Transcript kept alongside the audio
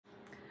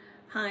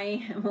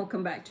Hi, and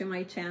welcome back to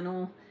my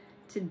channel.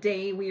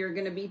 Today we are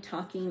going to be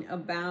talking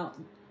about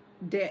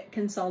debt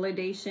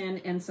consolidation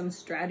and some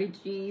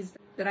strategies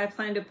that I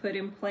plan to put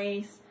in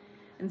place.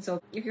 And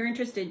so if you're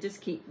interested,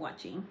 just keep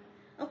watching.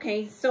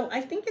 Okay, so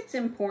I think it's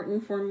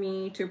important for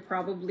me to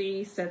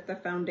probably set the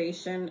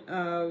foundation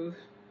of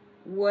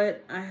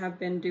what I have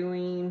been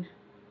doing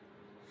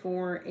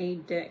for a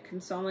debt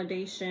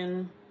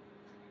consolidation.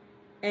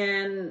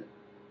 And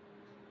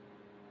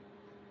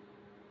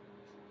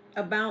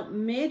about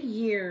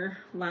mid-year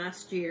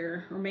last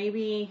year, or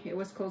maybe it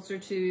was closer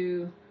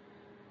to,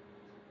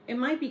 it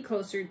might be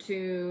closer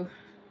to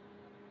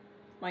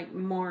like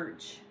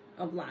March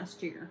of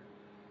last year,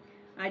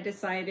 I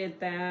decided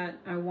that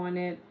I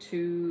wanted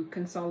to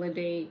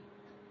consolidate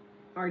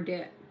our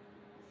debt.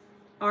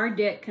 Our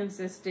debt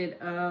consisted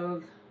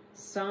of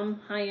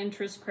some high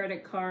interest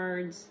credit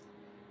cards,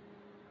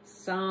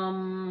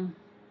 some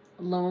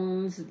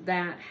loans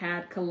that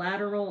had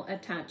collateral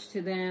attached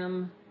to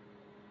them,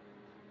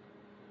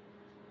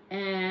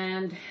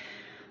 and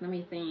let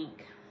me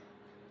think.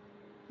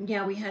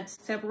 Yeah, we had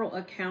several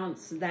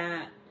accounts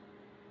that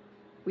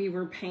we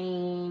were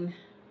paying,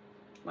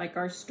 like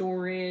our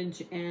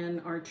storage and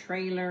our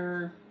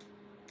trailer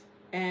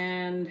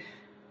and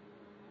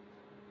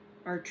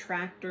our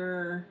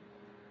tractor.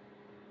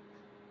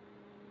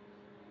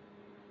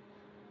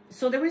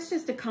 So there was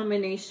just a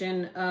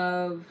combination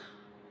of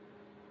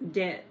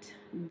debt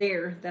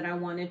there that I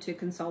wanted to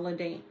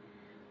consolidate.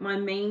 My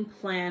main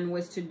plan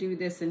was to do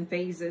this in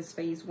phases,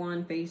 phase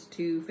 1, phase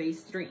 2,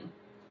 phase 3.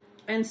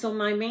 And so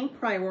my main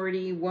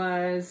priority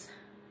was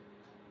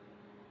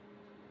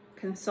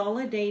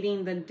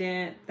consolidating the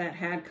debt that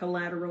had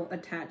collateral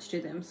attached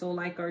to them. So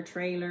like our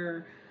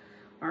trailer,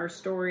 our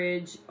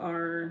storage,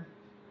 our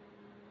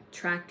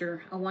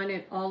tractor. I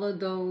wanted all of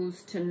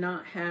those to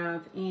not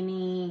have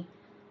any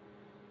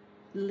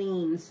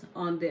liens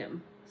on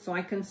them. So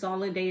I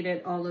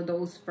consolidated all of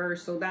those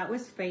first. So that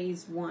was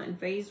phase 1.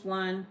 Phase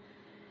 1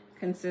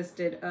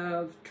 consisted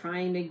of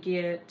trying to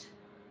get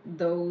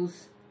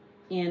those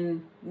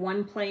in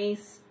one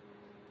place.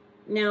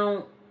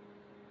 Now,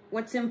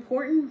 what's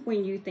important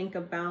when you think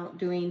about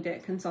doing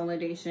debt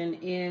consolidation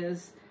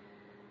is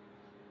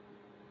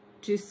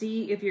to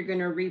see if you're going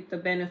to reap the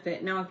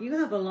benefit. Now, if you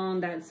have a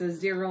loan that's a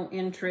 0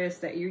 interest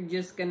that you're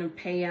just going to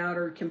pay out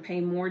or can pay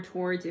more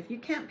towards, if you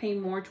can't pay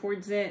more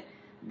towards it,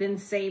 then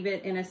save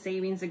it in a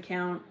savings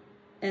account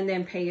and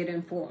then pay it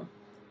in full.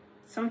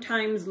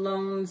 Sometimes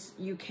loans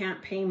you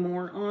can't pay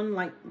more on,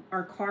 like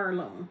our car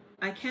loan.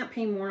 I can't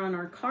pay more on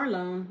our car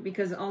loan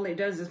because all it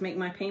does is make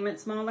my payment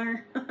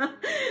smaller.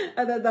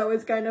 I thought that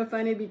was kind of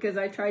funny because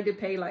I tried to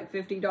pay like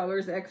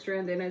 $50 extra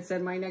and then it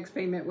said my next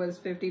payment was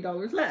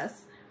 $50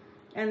 less.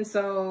 And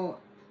so,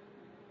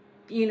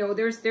 you know,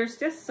 there's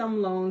just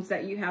some loans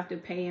that you have to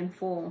pay in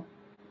full.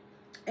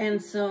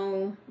 And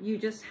so you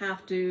just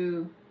have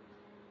to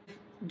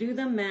do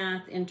the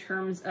math in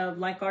terms of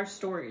like our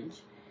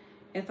storage.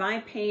 If I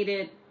paid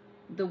it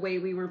the way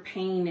we were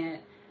paying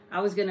it, I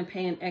was going to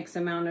pay an X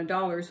amount of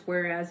dollars.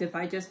 Whereas if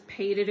I just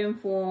paid it in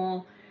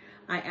full,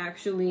 I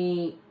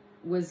actually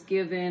was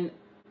given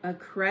a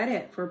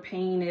credit for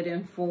paying it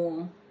in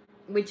full,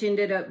 which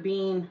ended up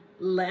being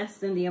less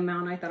than the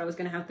amount I thought I was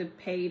going to have to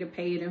pay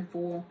it in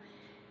full.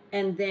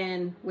 And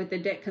then with the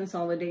debt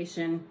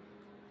consolidation,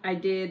 I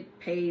did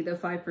pay the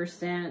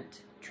 5%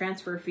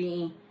 transfer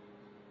fee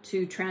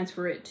to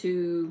transfer it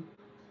to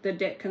the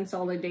debt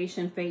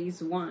consolidation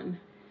phase 1.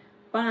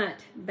 But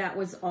that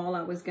was all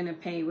I was going to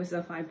pay, was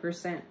the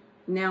 5%.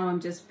 Now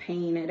I'm just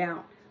paying it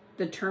out.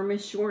 The term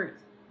is short.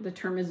 The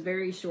term is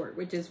very short,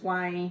 which is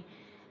why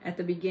at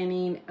the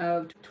beginning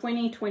of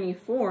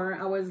 2024,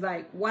 I was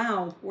like,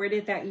 wow, where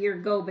did that year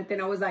go? But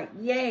then I was like,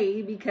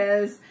 yay,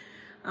 because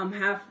I'm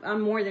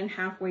more than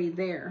halfway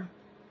there.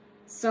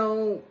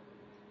 So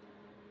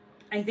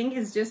I think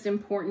it's just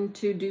important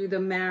to do the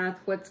math.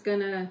 What's going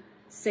to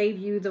save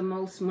you the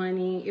most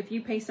money? If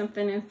you pay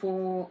something in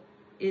full,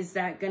 is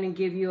that going to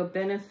give you a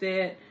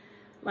benefit?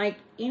 Like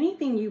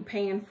anything you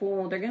pay in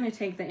full, they're going to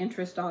take the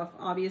interest off.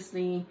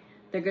 Obviously,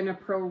 they're going to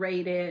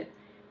prorate it.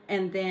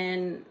 And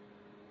then,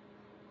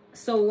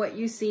 so what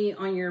you see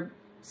on your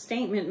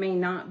statement may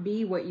not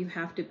be what you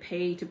have to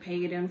pay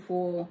it in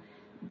full.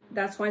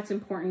 That's why it's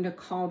important to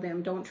call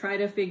them. Don't try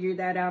to figure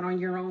that out on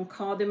your own.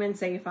 Call them and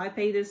say, if I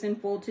pay this in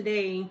full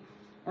today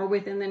or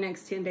within the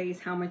next 10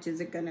 days, how much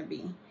is it going to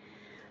be?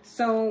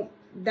 So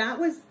that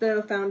was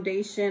the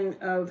foundation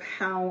of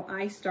how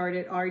I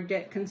started our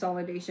debt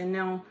consolidation.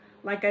 Now,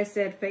 like I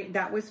said,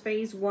 that was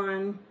phase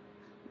 1.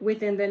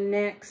 Within the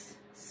next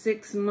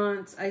 6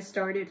 months, I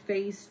started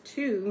phase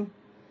 2.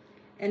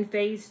 And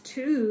phase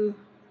 2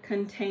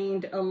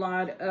 contained a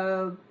lot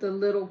of the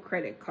little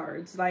credit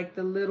cards, like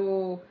the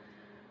little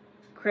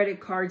credit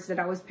cards that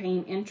I was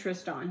paying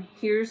interest on.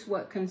 Here's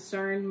what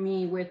concerned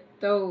me with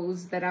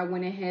those that I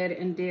went ahead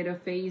and did a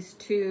phase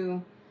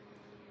 2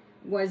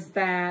 was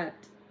that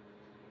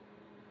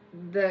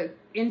the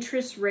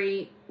interest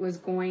rate was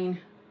going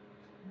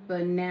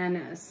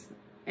bananas.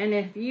 And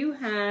if you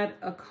had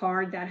a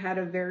card that had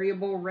a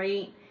variable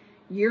rate,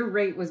 your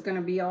rate was going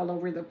to be all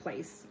over the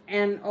place.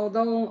 And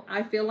although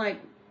I feel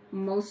like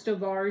most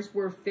of ours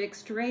were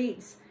fixed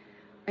rates,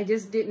 I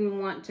just didn't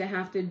want to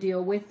have to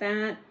deal with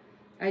that.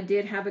 I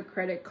did have a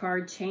credit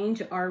card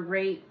change our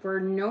rate for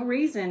no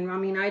reason. I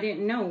mean, I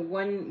didn't know.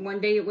 One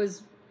day it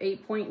was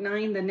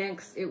 8.9, the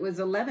next it was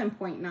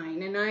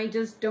 11.9, and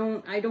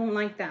I don't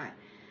like that.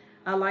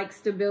 I like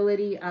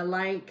stability. I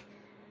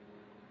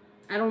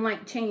don't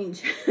like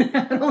change.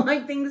 I don't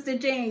like things to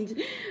change,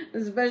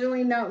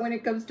 especially not when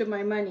it comes to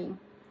my money.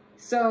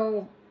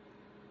 So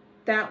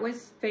that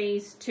was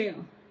phase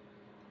 2.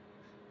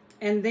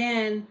 And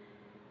then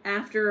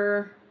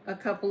after a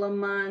couple of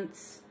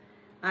months,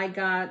 I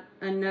got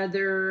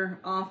another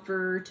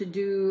offer to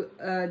do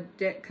a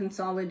debt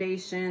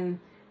consolidation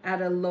at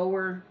a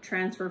lower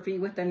transfer fee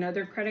with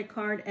another credit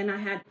card. And I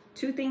had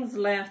 2 things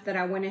left that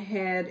I went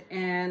ahead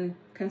and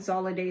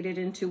consolidated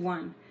into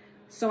one.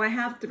 So I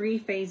have 3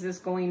 phases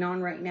going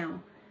on right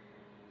now.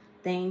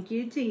 Thank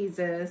you,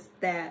 Jesus,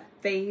 that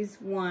phase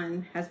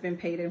 1 has been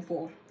paid in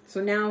full. So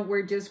now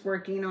we're just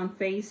working on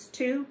phase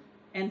 2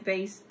 and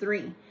phase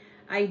 3.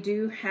 I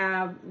do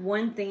have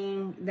one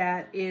thing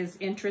that is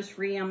interest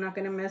free. I'm not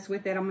going to mess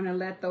with it. I'm going to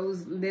let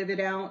those live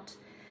it out.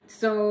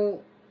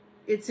 So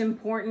it's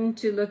important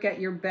to look at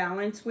your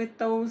balance with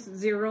those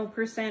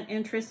 0%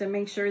 interest and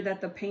make sure that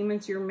the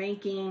payments you're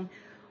making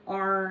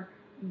are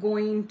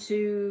going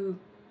to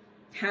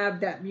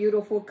have that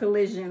beautiful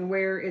collision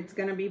where it's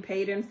going to be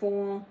paid in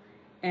full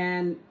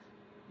and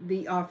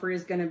the offer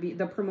is going to be,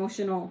 the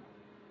promotional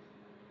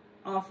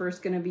offer is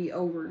going to be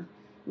over.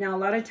 Now, a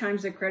lot of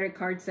times the credit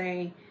cards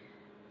say,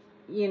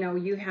 you know,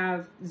 you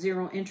have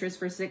 0 interest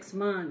for 6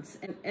 months,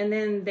 and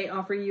then they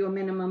offer you a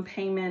minimum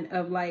payment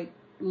of like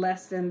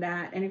less than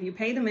that. And if you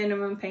pay the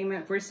minimum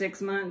payment for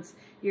 6 months,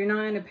 you're not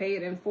going to pay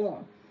it in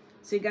full.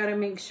 So you got to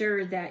make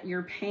sure that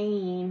you're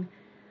paying,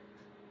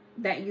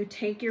 that you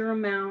take your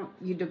amount,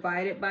 you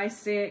divide it by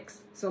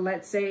 6. So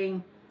let's say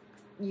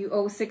you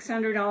owe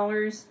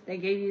 $600. They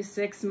gave you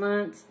 6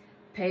 months,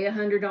 pay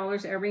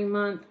 $100 every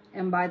month.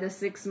 And by the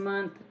 6th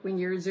month, when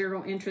your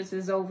 0 interest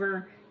is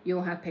over,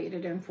 you'll have paid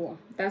it in full.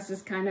 That's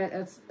just kind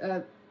of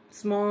a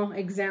small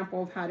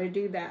example of how to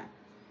do that.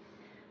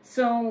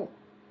 So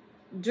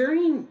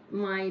during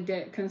my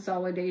debt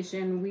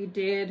consolidation, we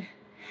did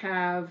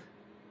have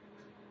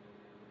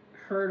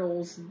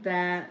hurdles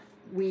that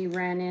we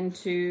ran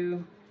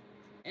into,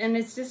 and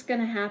it's just going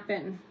to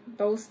happen.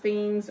 Those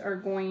things are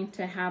going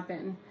to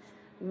happen.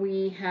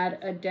 We had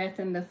a death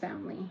in the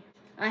family.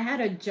 I had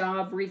a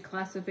job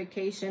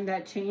reclassification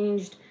that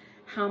changed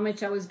how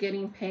much I was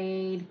getting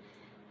paid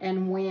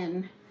and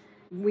when.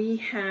 We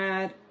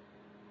had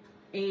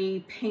a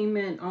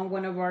payment on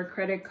one of our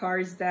credit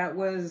cards that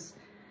was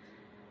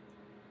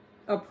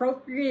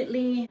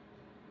appropriately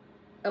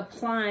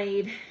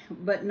applied,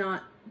 but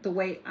not the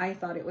way I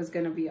thought it was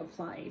going to be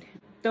applied.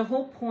 The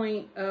whole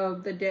point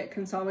of the debt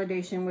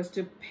consolidation was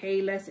to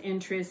pay less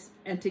interest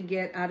and to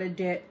get out of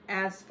debt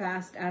as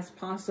fast as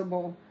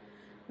possible.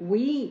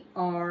 We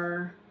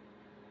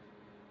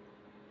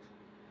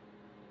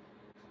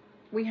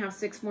have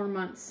 6 more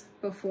months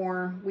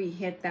before we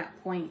hit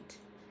that point.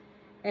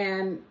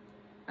 And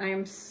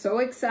I'm so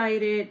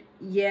excited,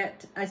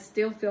 yet I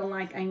still feel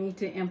like I need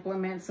to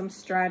implement some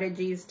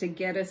strategies to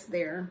get us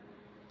there.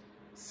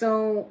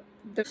 So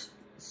the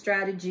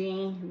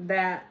strategy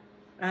that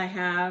I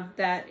have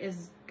that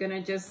is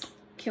gonna just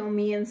kill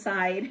me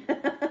inside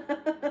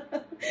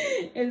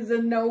is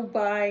a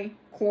no-buy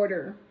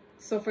quarter.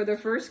 So for the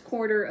first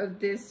quarter of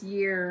this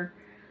year,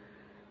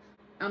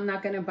 I'm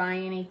not gonna buy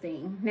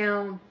anything.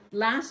 Now,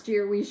 last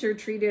year, we sure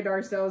treated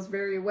ourselves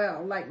very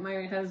well. Like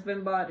my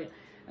husband bought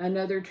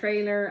another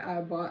trailer.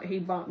 He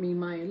bought me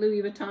my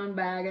Louis Vuitton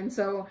bag. And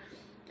so,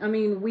 I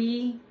mean,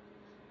 we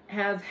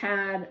have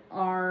had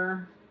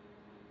our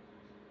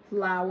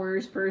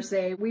flowers per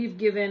se. We've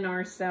given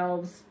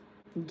ourselves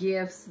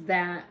gifts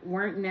that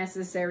weren't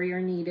necessary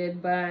or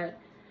needed, but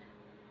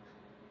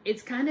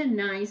it's kind of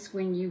nice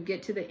when you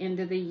get to the end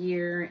of the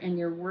year and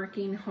you're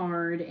working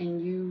hard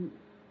and you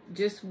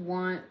just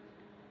want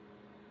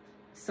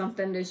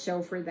something to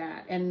show for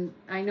that. And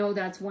I know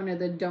that's one of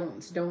the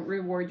don'ts. Don't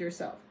reward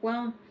yourself.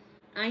 Well,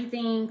 I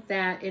think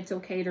that it's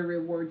okay to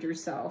reward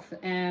yourself.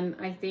 And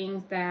I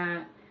think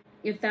that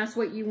if that's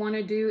what you want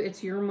to do,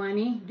 it's your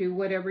money. Do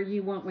whatever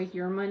you want with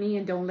your money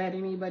and don't let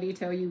anybody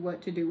tell you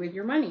what to do with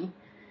your money.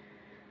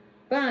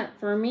 But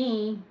for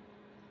me,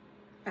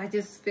 I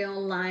just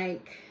feel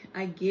like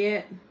I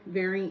get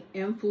very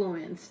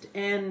influenced.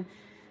 And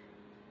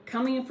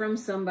coming from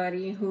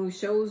somebody who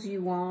shows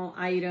you all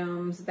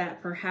items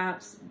that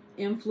perhaps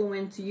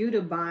influence you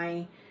to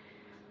buy,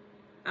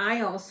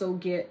 I also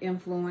get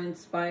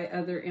influenced by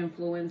other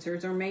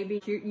influencers, or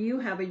maybe you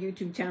have a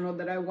YouTube channel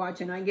that I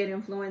watch and I get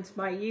influenced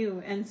by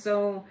you. And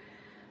so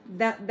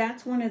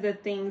that's one of the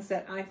things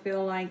that I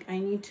feel like I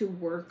need to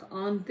work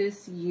on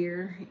this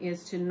year,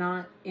 is to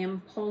not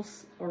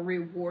impulse or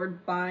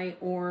reward buy,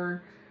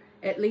 or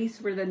at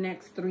least for the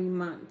next 3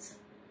 months.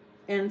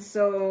 And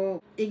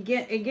so it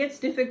gets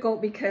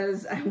difficult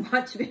because I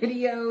watch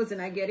videos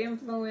and I get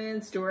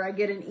influenced, or I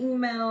get an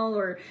email,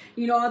 or,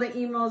 you know, all the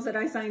emails that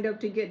I signed up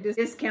to get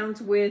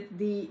discounts with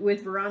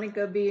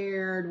Veronica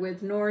Beard,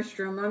 with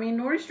Nordstrom. I mean,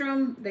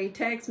 Nordstrom, they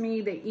text me,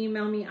 they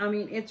email me. I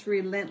mean, it's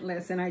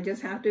relentless, and I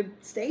just have to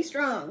stay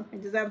strong. I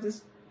just have to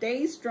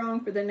stay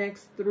strong for the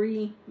next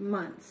 3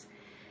 months.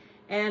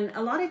 And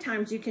a lot of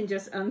times you can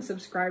just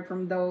unsubscribe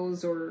from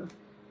those,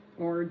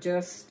 or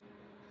just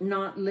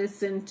not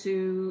listen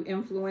to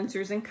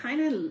influencers and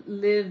kind of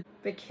live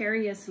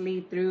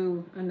vicariously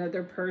through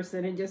another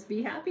person and just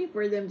be happy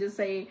for them. Just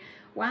say,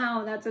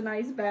 wow, that's a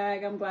nice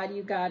bag, I'm glad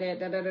you got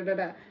it, da da da da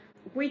da.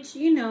 Which,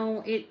 you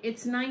know,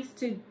 it's nice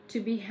to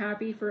be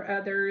happy for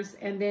others,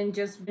 and then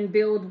just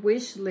build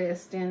wish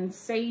list and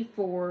save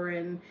for,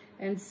 and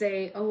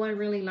say, oh, I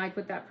really like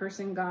what that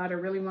person got, I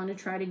really want to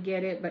try to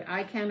get it, but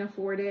I can't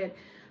afford it,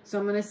 so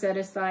I'm going to set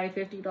aside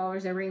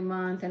 $50 every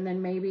month, and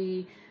then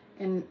maybe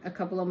in a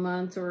couple of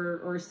months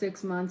or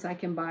 6 months I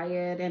can buy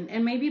it,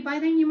 and maybe by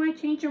then you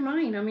might change your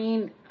mind. I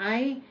mean,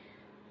 I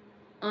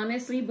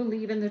honestly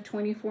believe in the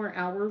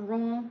 24-hour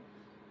rule.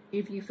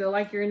 If you feel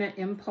like you're in an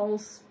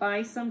impulse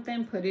buy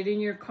something, put it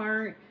in your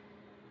cart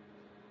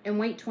and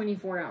wait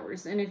 24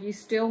 hours. And if you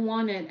still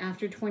want it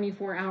after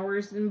 24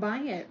 hours, then buy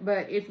it.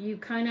 But if you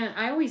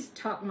I always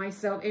talk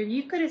myself, if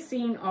you could have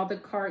seen all the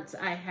carts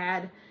I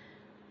had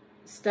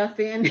stuff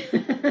in,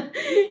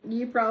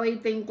 you probably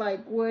think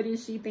like, what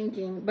is she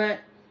thinking? But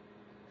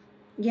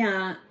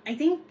yeah, I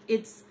think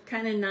it's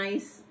kind of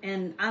nice,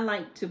 and I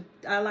like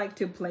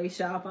to play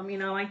shop. I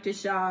mean, I like to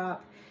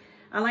shop.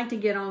 I like to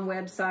get on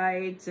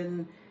websites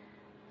and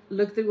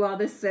look through all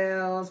the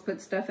sales,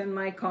 put stuff in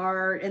my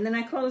cart, and then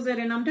I close it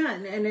and I'm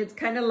done. And it's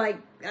kind of like,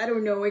 I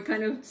don't know, it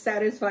kind of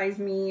satisfies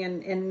me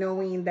and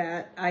knowing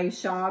that I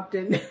shopped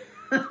and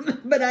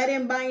but I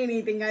didn't buy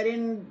anything. I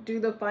didn't do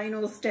the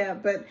final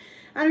step. But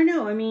I don't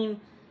know. I mean,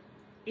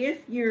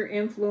 if you're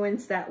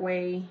influenced that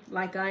way,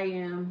 like I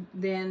am,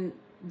 then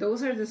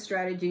those are the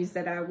strategies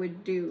that I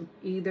would do.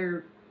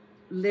 Either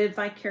live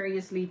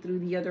vicariously through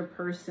the other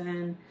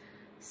person,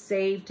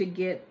 save to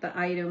get the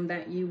item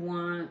that you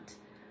want,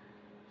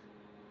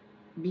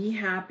 be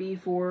happy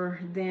for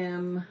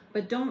them,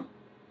 but don't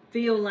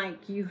feel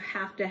like you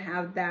have to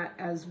have that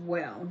as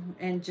well,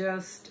 and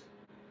just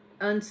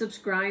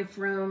unsubscribe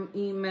from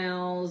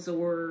emails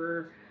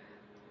or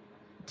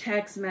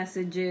text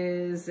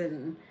messages.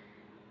 And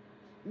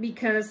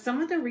because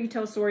some of the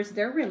retail stores,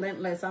 they're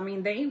relentless. I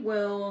mean, they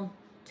will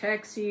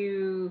text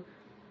you,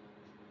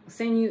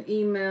 send you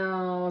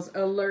emails,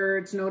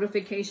 alerts,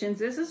 notifications.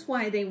 This is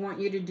why they want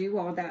you to do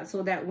all that,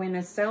 so that when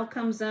a sale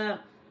comes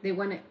up, they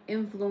want to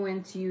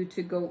influence you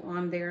to go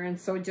on there. And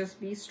so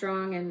just be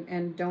strong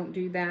and don't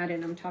do that.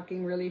 And I'm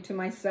talking really to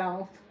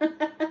myself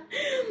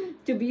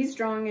to be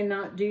strong and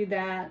not do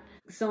that.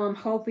 So I'm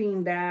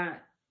hoping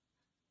that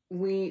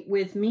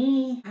with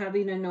me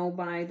having a no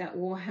buy, that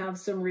we'll have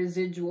some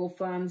residual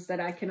funds that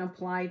I can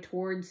apply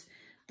towards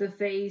the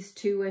phase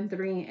 2 and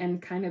 3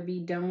 and kind of be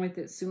done with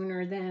it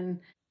sooner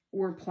than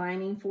we're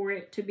planning for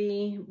it to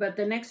be. But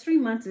the next 3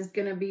 months is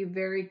going to be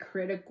very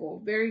critical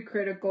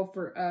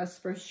for us,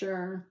 for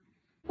sure.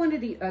 One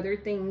of the other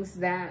things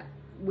that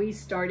we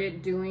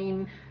started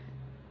doing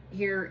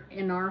here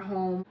in our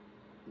home,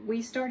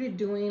 we started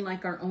doing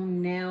like our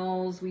own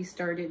nails. We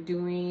started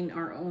doing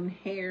our own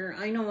hair.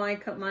 I know I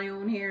cut my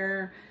own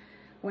hair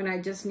when I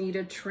just need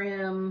a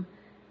trim.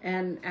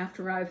 And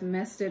after I've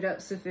messed it up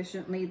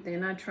sufficiently,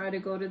 then I try to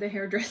go to the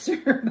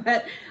hairdresser.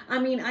 But I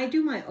mean, I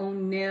do my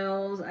own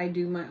nails. I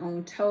do my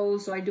own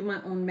toes. So I do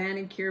my own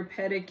manicure,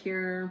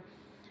 pedicure.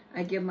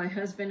 I give my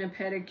husband a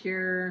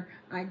pedicure.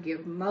 I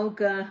give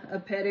Mocha a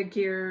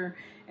pedicure.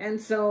 And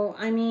so,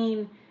 I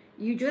mean,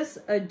 you just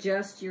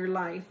adjust your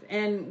life.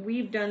 And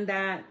we've done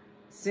that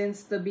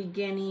since the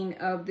beginning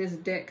of this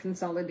debt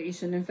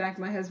consolidation. In fact,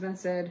 my husband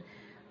said,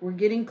 we're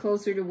getting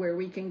closer to where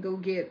we can go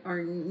get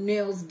our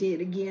nails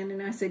did again.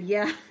 And I said,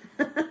 yeah,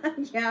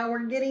 yeah,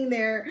 we're getting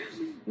there.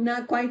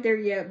 Not quite there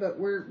yet, but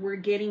we're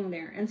getting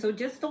there. And so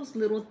just those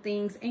little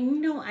things. And you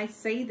know, I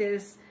say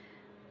this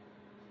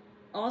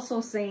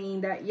also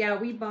saying that, yeah,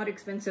 we bought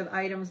expensive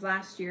items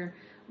last year,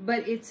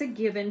 but it's a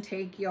give and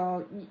take,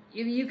 y'all.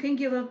 If you can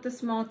give up the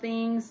small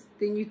things,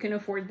 then you can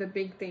afford the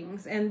big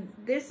things. And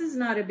this is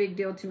not a big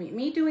deal to me.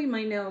 Me doing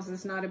my nails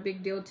is not a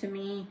big deal to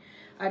me.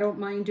 I don't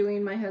mind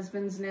doing my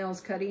husband's nails,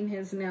 cutting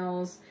his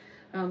nails.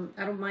 I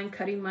don't mind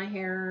cutting my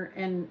hair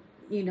and,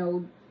 you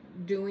know,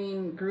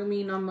 doing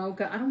grooming on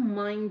Mocha. I don't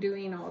mind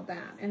doing all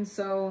that. And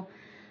so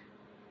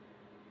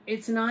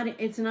it's not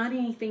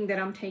anything that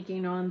I'm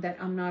taking on that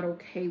I'm not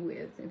okay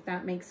with, if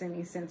that makes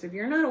any sense. If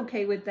you're not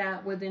okay with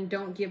that, well, then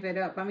don't give it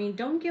up. I mean,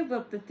 don't give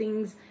up the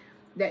things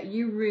that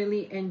you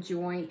really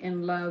enjoy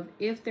and love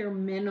if they're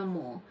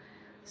minimal.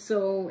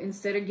 So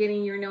instead of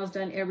getting your nails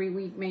done every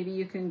week, maybe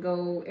you can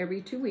go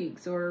every 2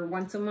 weeks or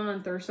once a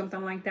month or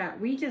something like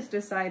that. We just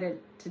decided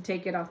to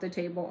take it off the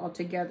table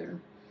altogether.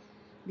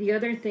 The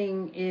other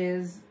thing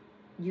is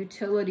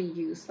utility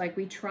use. Like,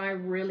 we try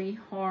really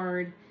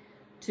hard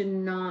to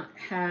not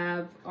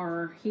have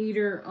our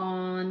heater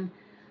on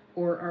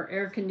or our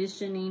air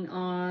conditioning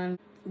on.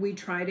 We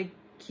try to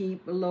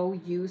keep low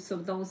use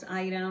of those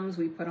items.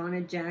 We put on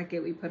a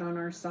jacket, we put on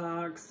our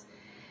socks.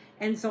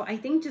 And so I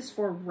think just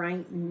for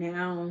right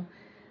now,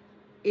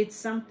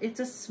 it's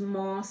a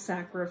small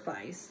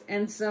sacrifice.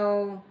 And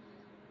so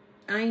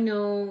I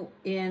know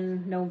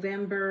in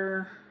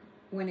November,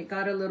 when it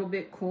got a little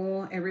bit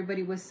cool,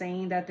 everybody was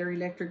saying that their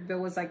electric bill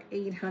was like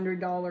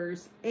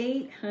 $800.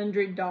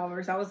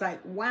 $800. I was like,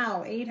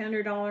 wow,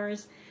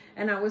 $800.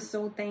 And I was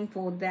so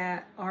thankful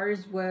that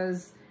ours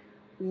was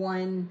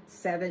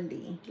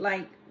 $170.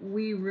 Like,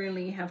 we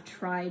really have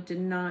tried to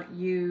not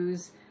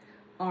use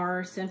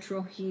our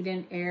central heat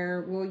and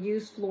air. We'll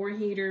use floor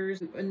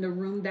heaters in the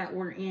room that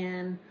we're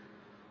in,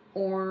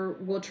 or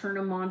we'll turn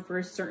them on for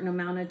a certain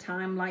amount of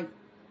time. Like,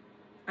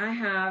 I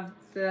have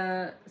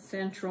the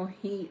central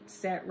heat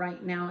set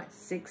right now at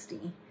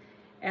 60.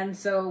 And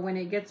so when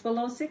it gets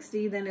below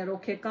 60, then it'll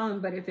kick on.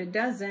 But if it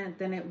doesn't,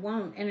 then it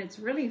won't. And it's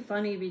really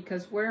funny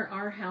because where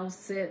our house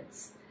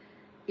sits,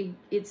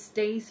 it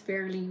stays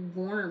fairly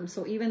warm.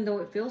 So even though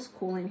it feels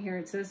cool in here,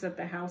 it says that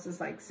the house is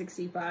like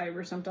 65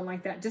 or something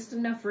like that, just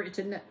enough for it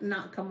to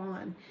not come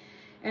on.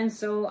 And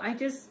so I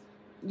just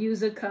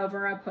use a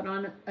cover. I put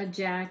on a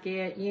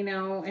jacket, you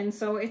know, and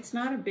so it's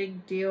not a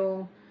big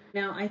deal.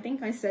 Now, I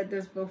think I said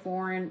this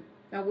before, and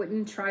I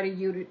wouldn't try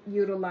to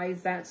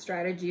utilize that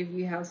strategy if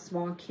you have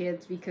small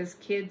kids, because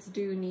kids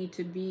do need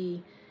to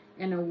be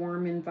in a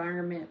warm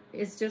environment.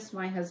 It's just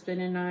my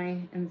husband and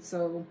I, and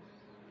so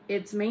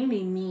it's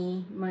mainly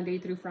me Monday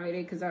through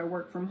Friday because I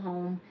work from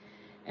home.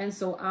 And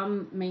so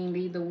I'm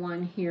mainly the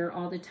one here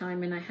all the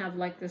time, and I have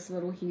like this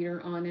little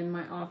heater on in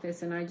my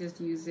office, and I just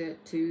use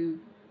it to,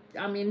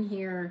 I'm in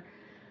here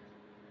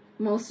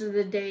most of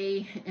the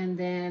day, and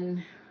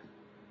then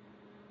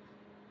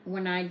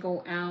when I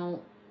go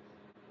out,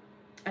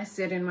 I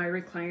sit in my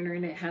recliner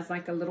and it has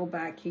like a little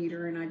back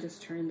heater, and I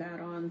just turn that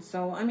on.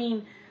 So, I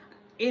mean,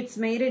 it's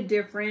made a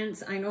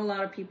difference. I know a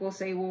lot of people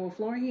say, well,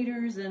 floor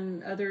heaters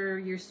and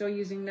you're still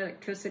using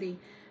electricity,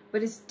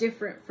 but it's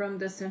different from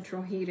the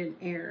central heat and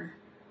air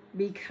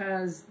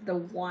because the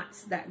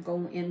watts that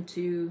go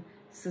into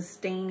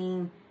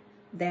sustaining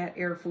that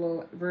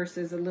airflow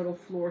versus a little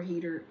floor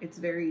heater, it's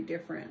very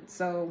different.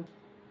 So,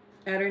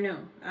 I don't know.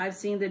 I've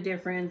seen the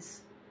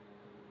difference,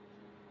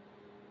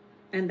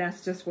 and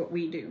that's just what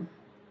we do.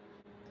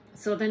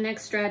 So the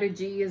next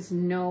strategy is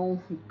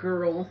no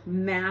girl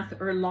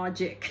math or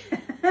logic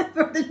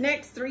for the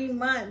next 3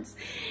 months.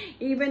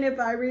 Even if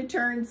I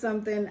return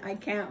something, I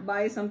can't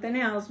buy something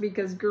else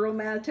because girl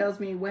math tells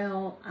me,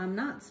 well, I'm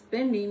not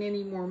spending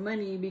any more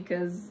money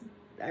because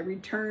I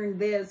returned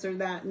this or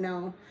that.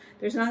 No,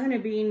 there's not going to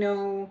be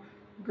no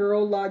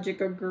girl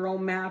logic or girl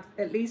math,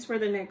 at least for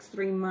the next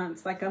 3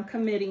 months. Like, I'm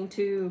committing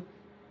to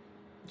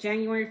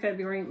January,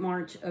 February,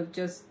 March of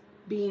just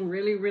being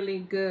really, really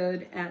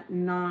good at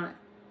not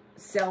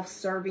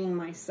self-serving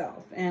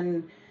myself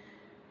and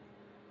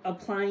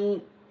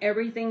applying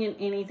everything and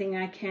anything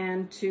I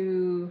can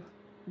to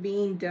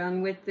being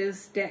done with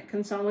this debt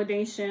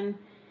consolidation.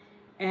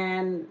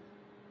 And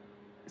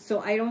so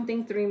I don't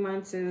think 3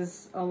 months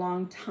is a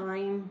long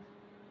time.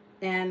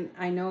 And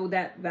I know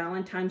that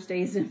Valentine's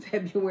Day is in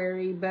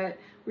February, but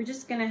we're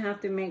just going to have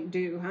to make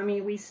do. I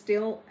mean, we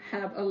still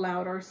have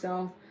allowed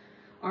ourselves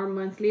our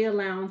monthly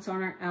allowance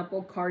on our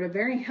Apple Card, a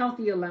very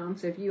healthy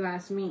allowance if you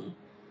ask me.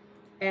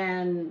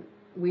 And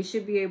we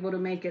should be able to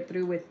make it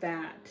through with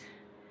that.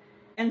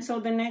 And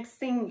so the next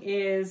thing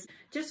is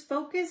just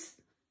focus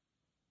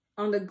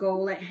on the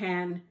goal at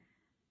hand.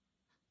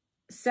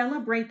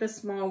 Celebrate the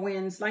small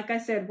wins. Like I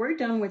said, we're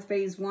done with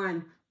phase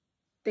 1.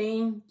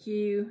 Thank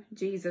you,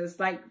 Jesus.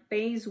 Like,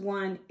 phase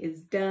 1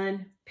 is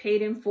done,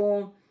 paid in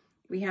full.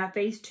 We have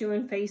phase 2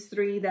 and phase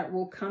 3 that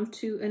will come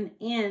to an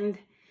end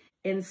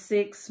in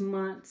 6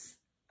 months.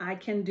 I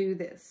can do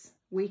this.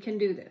 We can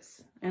do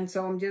this. And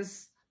so I'm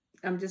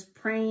just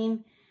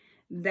praying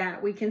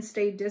that we can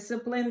stay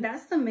disciplined.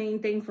 That's the main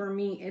thing for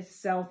me, is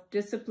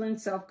self-discipline,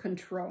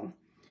 self-control.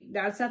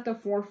 That's at the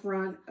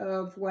forefront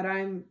of what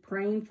I'm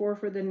praying for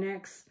the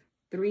next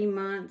 3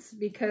 months,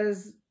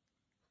 because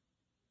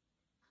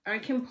I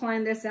can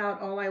plan this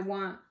out all I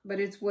want, but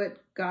it's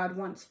what God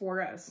wants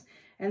for us.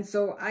 And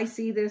so I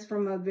see this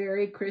from a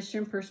very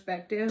Christian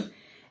perspective,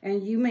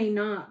 and you may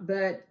not,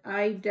 but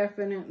I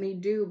definitely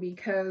do,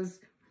 because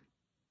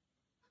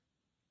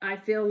I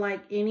feel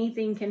like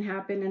anything can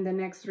happen in the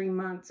next 3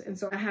 months. And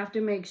so I have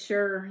to make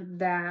sure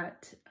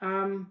that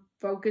I'm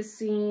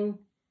focusing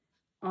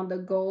on the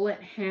goal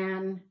at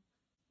hand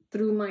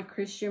through my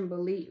Christian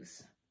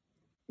beliefs.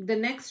 The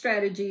next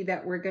strategy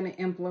that we're going to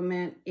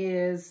implement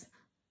is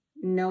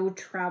no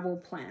travel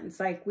plans.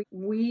 Like,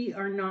 we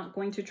are not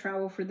going to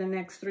travel for the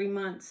next 3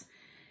 months.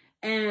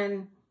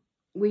 And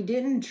we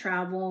didn't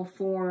travel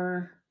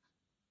for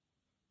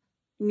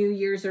New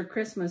Year's or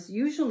Christmas.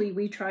 Usually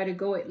we try to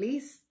go at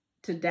least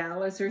to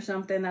Dallas or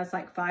something that's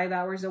like 5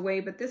 hours away.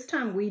 But this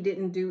time we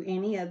didn't do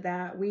any of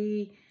that.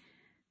 We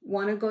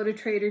want to go to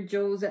Trader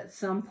Joe's at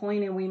some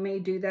point, and we may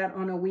do that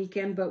on a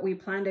weekend, but we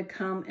plan to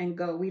come and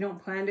go. We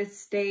don't plan to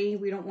stay.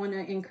 We don't want to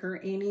incur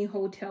any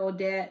hotel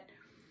debt.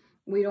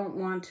 We don't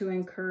want to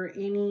incur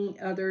any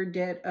other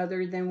debt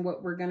other than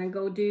what we're going to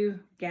go do,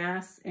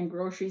 gas and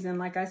groceries. And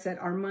like I said,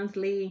 our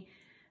monthly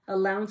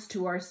allowance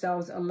to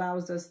ourselves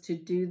allows us to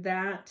do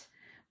that.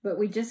 But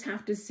we just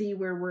have to see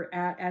where we're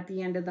at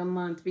the end of the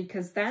month,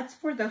 because that's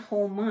for the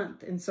whole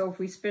month. And so if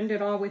we spend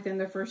it all within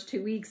the first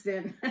 2 weeks,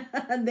 then,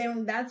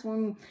 then that's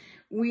when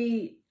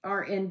we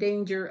are in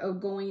danger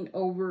of going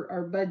over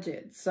our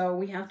budget. So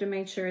we have to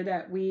make sure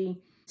that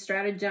we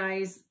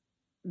strategize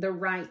the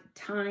right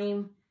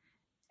time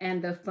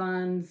and the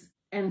funds.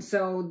 And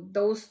so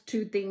those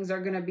two things are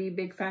going to be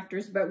big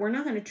factors, but we're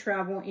not going to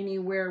travel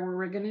anywhere where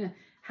we're going to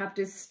have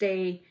to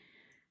stay,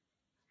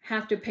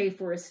 have to pay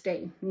for a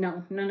stay.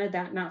 No, none of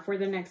that, not for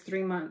the next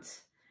 3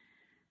 months.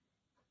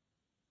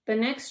 The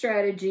next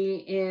strategy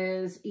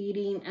is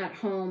eating at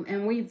home.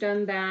 And we've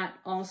done that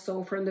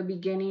also from the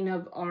beginning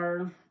of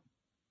our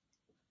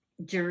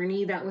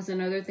journey. That was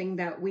another thing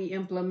that we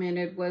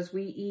implemented, was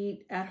we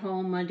eat at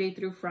home Monday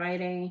through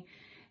Friday.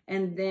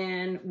 And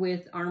then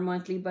with our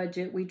monthly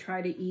budget, we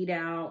try to eat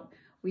out.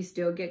 We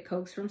still get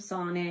Cokes from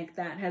Sonic.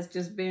 That has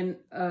just been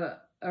a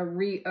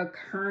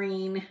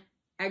reoccurring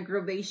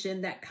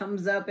aggravation that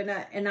comes up, and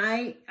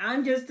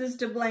I'm just as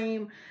to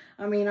blame.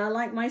 I mean, I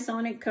like my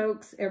Sonic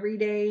Cokes every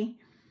day,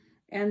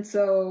 and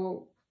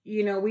so,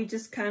 you know, we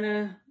just kind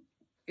of,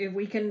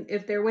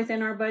 if they're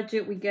within our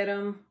budget, we get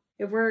them.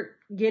 If we're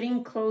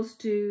getting close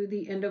to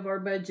the end of our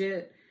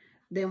budget,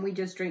 then we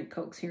just drink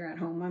Cokes here at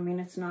home. I mean,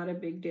 it's not a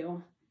big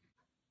deal.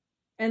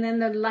 And then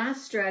the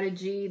last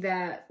strategy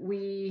that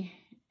we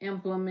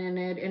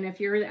implemented, and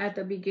if you're at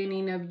the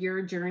beginning of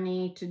your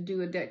journey to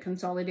do a debt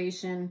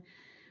consolidation,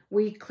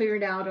 we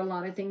cleared out a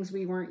lot of things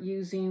we weren't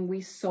using. We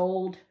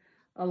sold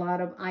a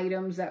lot of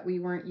items that we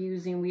weren't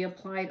using. We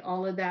applied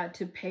all of that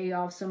to pay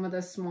off some of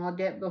the small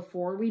debt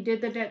before we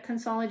did the debt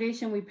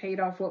consolidation. We paid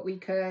off what we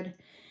could.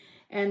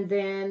 And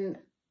then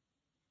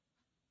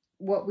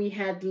what we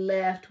had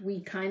left, we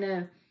kind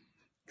of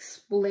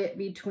split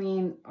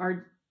between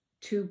our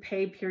 2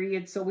 pay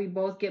periods. So we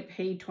both get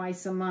paid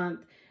twice a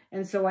month.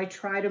 And so I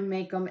try to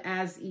make them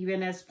as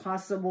even as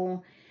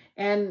possible.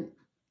 And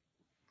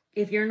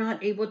if you're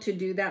not able to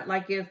do that,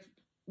 like if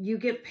you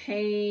get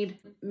paid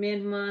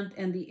mid-month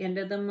and the end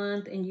of the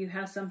month, and you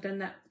have something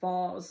that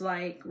falls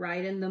like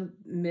right in the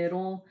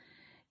middle,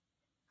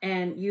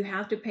 and you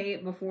have to pay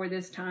it before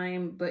this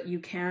time, but you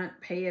can't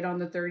pay it on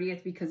the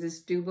 30th because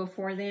it's due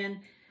before then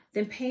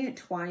pay it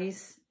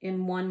twice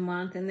in 1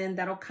 month, and then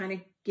that'll kind of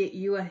get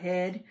you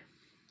ahead.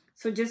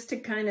 So just to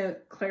kind of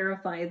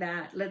clarify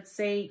that, let's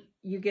say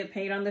you get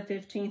paid on the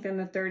 15th and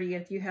the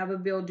 30th. You have a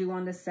bill due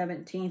on the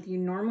 17th. You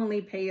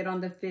normally pay it on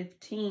the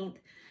 15th,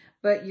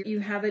 but you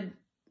have a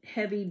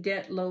heavy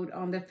debt load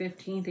on the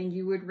 15th, and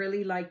you would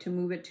really like to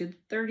move it to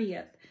the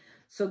 30th.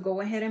 So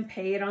go ahead and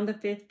pay it on the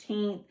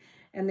 15th.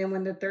 And then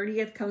when the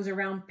 30th comes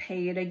around,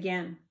 pay it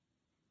again.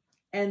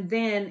 And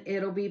then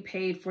it'll be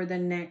paid for the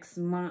next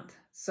month.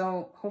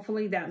 So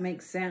hopefully that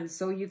makes sense.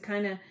 So you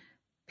kind of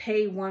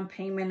pay one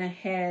payment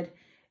ahead,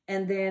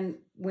 and then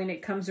when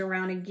it comes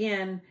around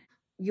again,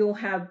 you'll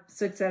have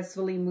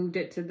successfully moved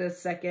it to the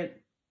second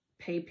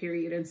pay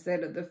period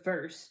instead of the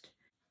first.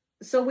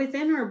 So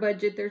within our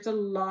budget, there's a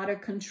lot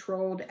of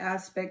controlled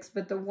aspects,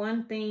 but the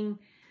one thing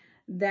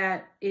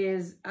that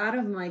is out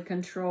of my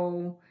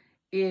control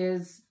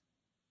is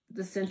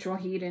the central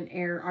heat and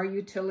air, our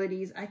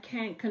utilities. I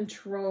can't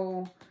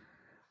control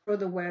for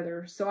the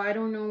weather. So I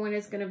don't know when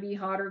it's going to be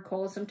hot or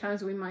cold.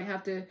 Sometimes we might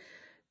have to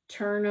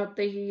turn up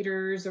the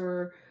heaters,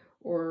 or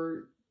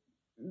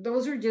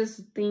those are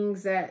just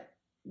things that,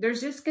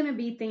 there's just going to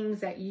be things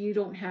that you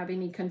don't have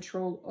any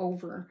control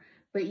over,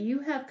 but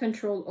you have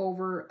control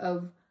over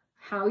of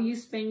how you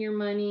spend your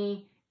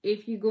money.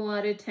 If you go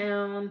out of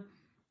town,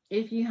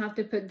 if you have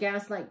to put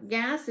gas, like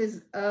gas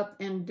is up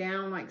and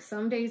down. Like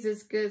some days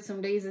it's good,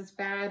 some days it's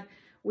bad.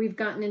 We've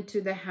gotten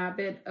into the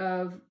habit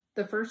of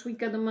the first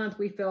week of the month,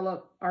 we fill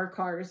up our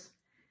cars,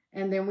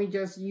 and then we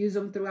just use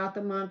them throughout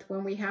the month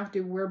when we have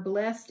to. We're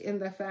blessed in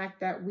the fact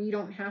that we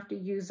don't have to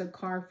use a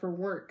car for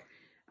work.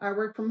 I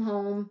work from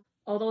home.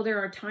 Although there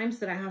are times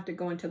that I have to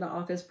go into the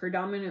office,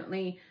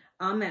 predominantly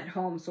I'm at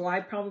home. So I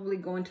probably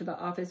go into the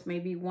office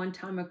maybe 1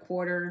 time a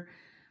quarter.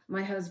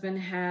 My husband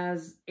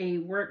has a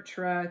work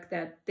truck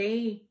that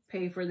they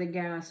pay for the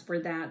gas for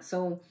that.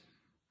 So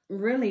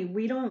really,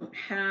 we don't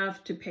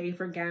have to pay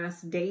for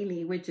gas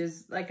daily, which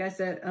is, like I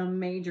said, a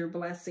major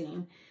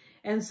blessing.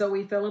 And so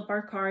we fill up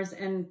our cars,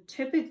 and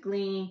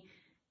typically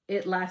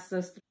it lasts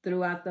us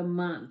throughout the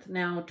month.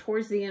 Now,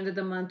 towards the end of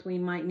the month, we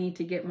might need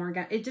to get more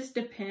gas. It just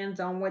depends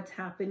on what's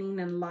happening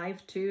in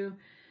life too.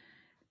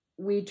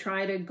 We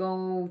try to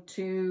go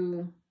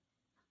to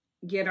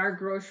get our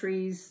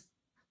groceries,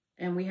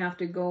 and we have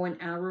to go an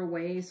hour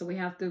away. So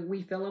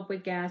we fill up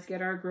with gas,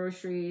 get our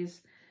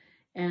groceries,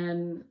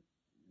 and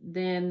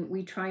then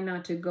we try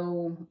not to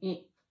go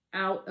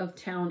out of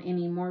town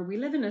anymore. We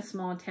live in a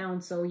small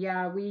town, so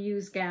yeah, we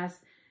use gas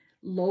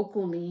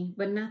locally,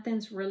 but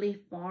nothing's really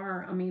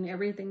far. I mean,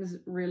 everything's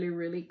really,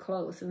 really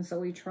close. And so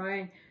we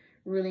try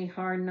really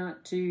hard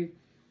not to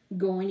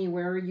go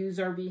anywhere or use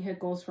our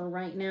vehicles for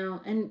right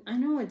now. And I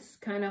know it's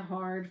kind of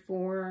hard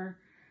for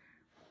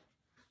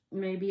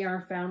maybe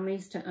our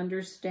families to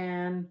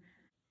understand.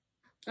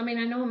 I mean,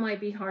 I know it might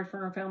be hard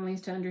for our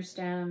families to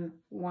understand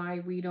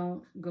why we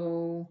don't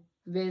go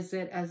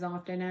visit as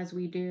often as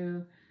we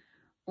do,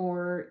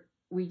 or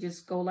we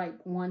just go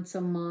like once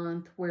a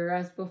month,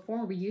 whereas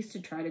before we used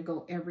to try to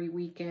go every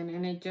weekend.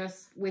 And it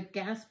just, with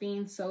gas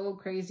being so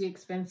crazy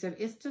expensive,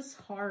 it's just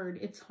hard.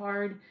 It's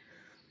hard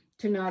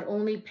to not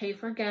only pay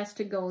for gas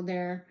to go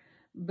there,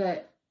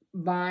 but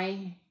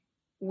buy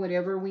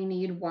whatever we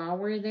need while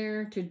we're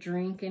there to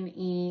drink and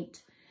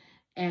eat.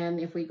 And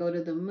if we go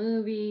to the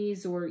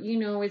movies, or, you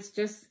know, it's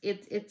just,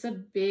 it's a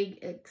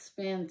big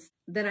expense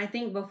that I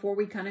think before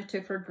we kind of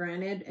took for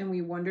granted, and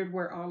we wondered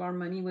where all our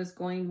money was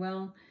going.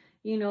 Well,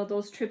 you know,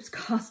 those trips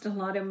cost a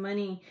lot of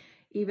money.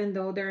 Even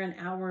though they're an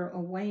hour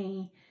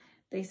away,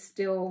 they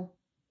still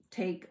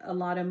take a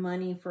lot of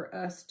money for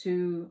us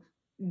to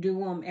do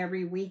them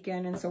every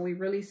weekend. And so we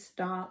really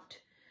stopped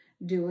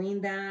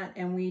doing that,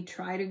 and we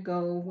try to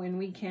go when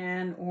we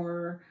can,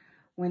 or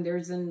when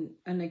there's an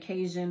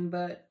occasion,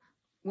 but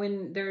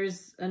when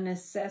there's a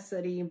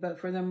necessity. But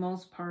for the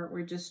most part,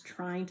 we're just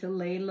trying to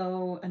lay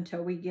low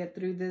until we get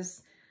through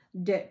this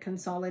debt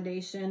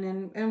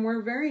consolidation. And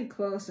we're very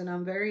close, and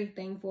I'm very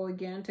thankful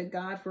again to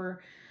God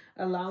for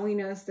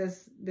allowing us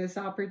this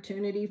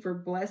opportunity, for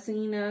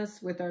blessing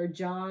us with our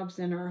jobs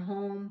and our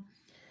home.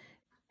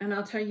 And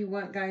I'll tell you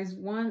what, guys,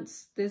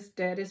 once this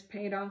debt is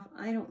paid off,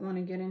 I don't want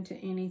to get into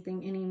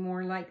anything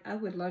anymore. Like, I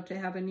would love to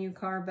have a new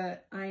car,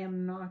 but I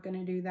am not going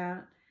to do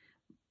that.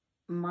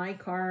 My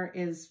car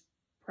is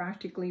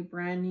practically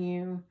brand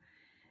new,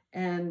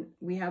 and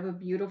we have a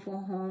beautiful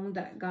home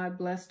that God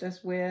blessed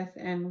us with,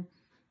 and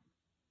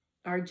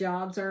our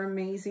jobs are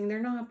amazing. They're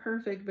not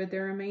perfect, but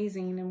they're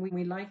amazing, and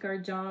we like our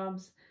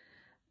jobs.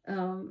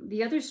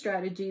 The other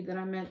strategy that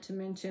I meant to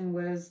mention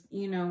was,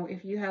 you know,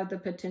 if you have the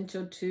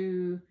potential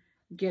to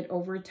get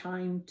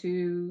overtime,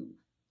 to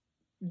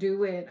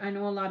do it. I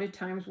know a lot of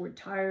times we're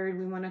tired,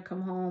 we want to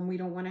come home, we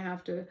don't want to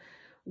have to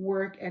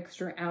work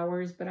extra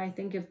hours, but I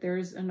think if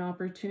there's an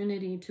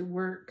opportunity to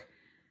work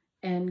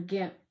and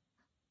get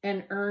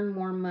and earn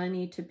more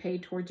money to pay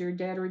towards your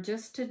debt, or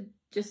just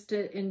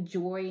to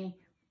enjoy,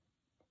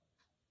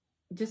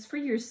 just for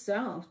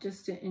yourself,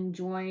 just to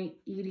enjoy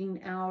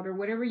eating out, or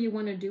whatever you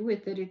want to do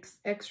with it,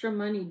 extra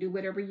money, do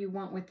whatever you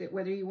want with it,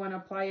 whether you want to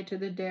apply it to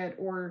the debt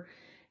or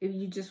if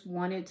you just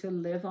want it to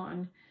live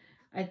on.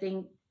 I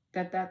think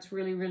that that's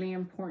really, really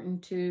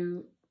important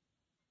to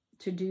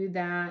do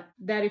that.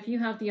 That if you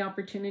have the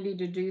opportunity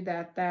to do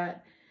that,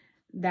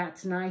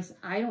 that's nice.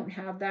 I don't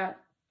have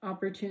that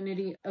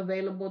opportunity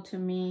available to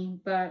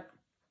me, but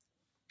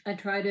I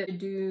try to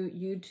do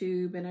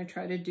YouTube, and I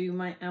try to do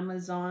my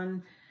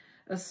Amazon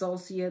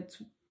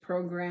Associates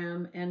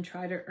program, and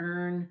try to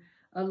earn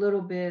a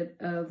little bit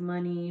of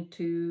money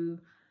to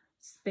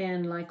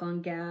spend, like on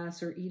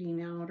gas or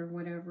eating out or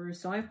whatever.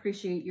 So I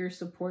appreciate your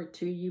support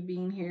too, you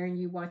being here and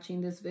you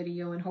watching this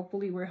video, and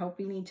hopefully we're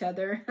helping each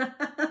other.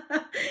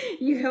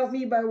 You help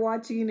me by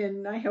watching,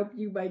 and I help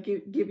you by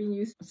giving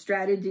you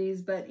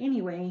strategies. But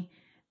anyway,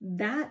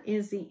 that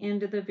is the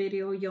end of the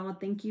video, y'all.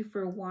 Thank you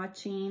for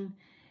watching,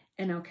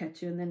 and I'll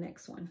catch you in the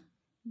next one.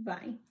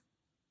 Bye.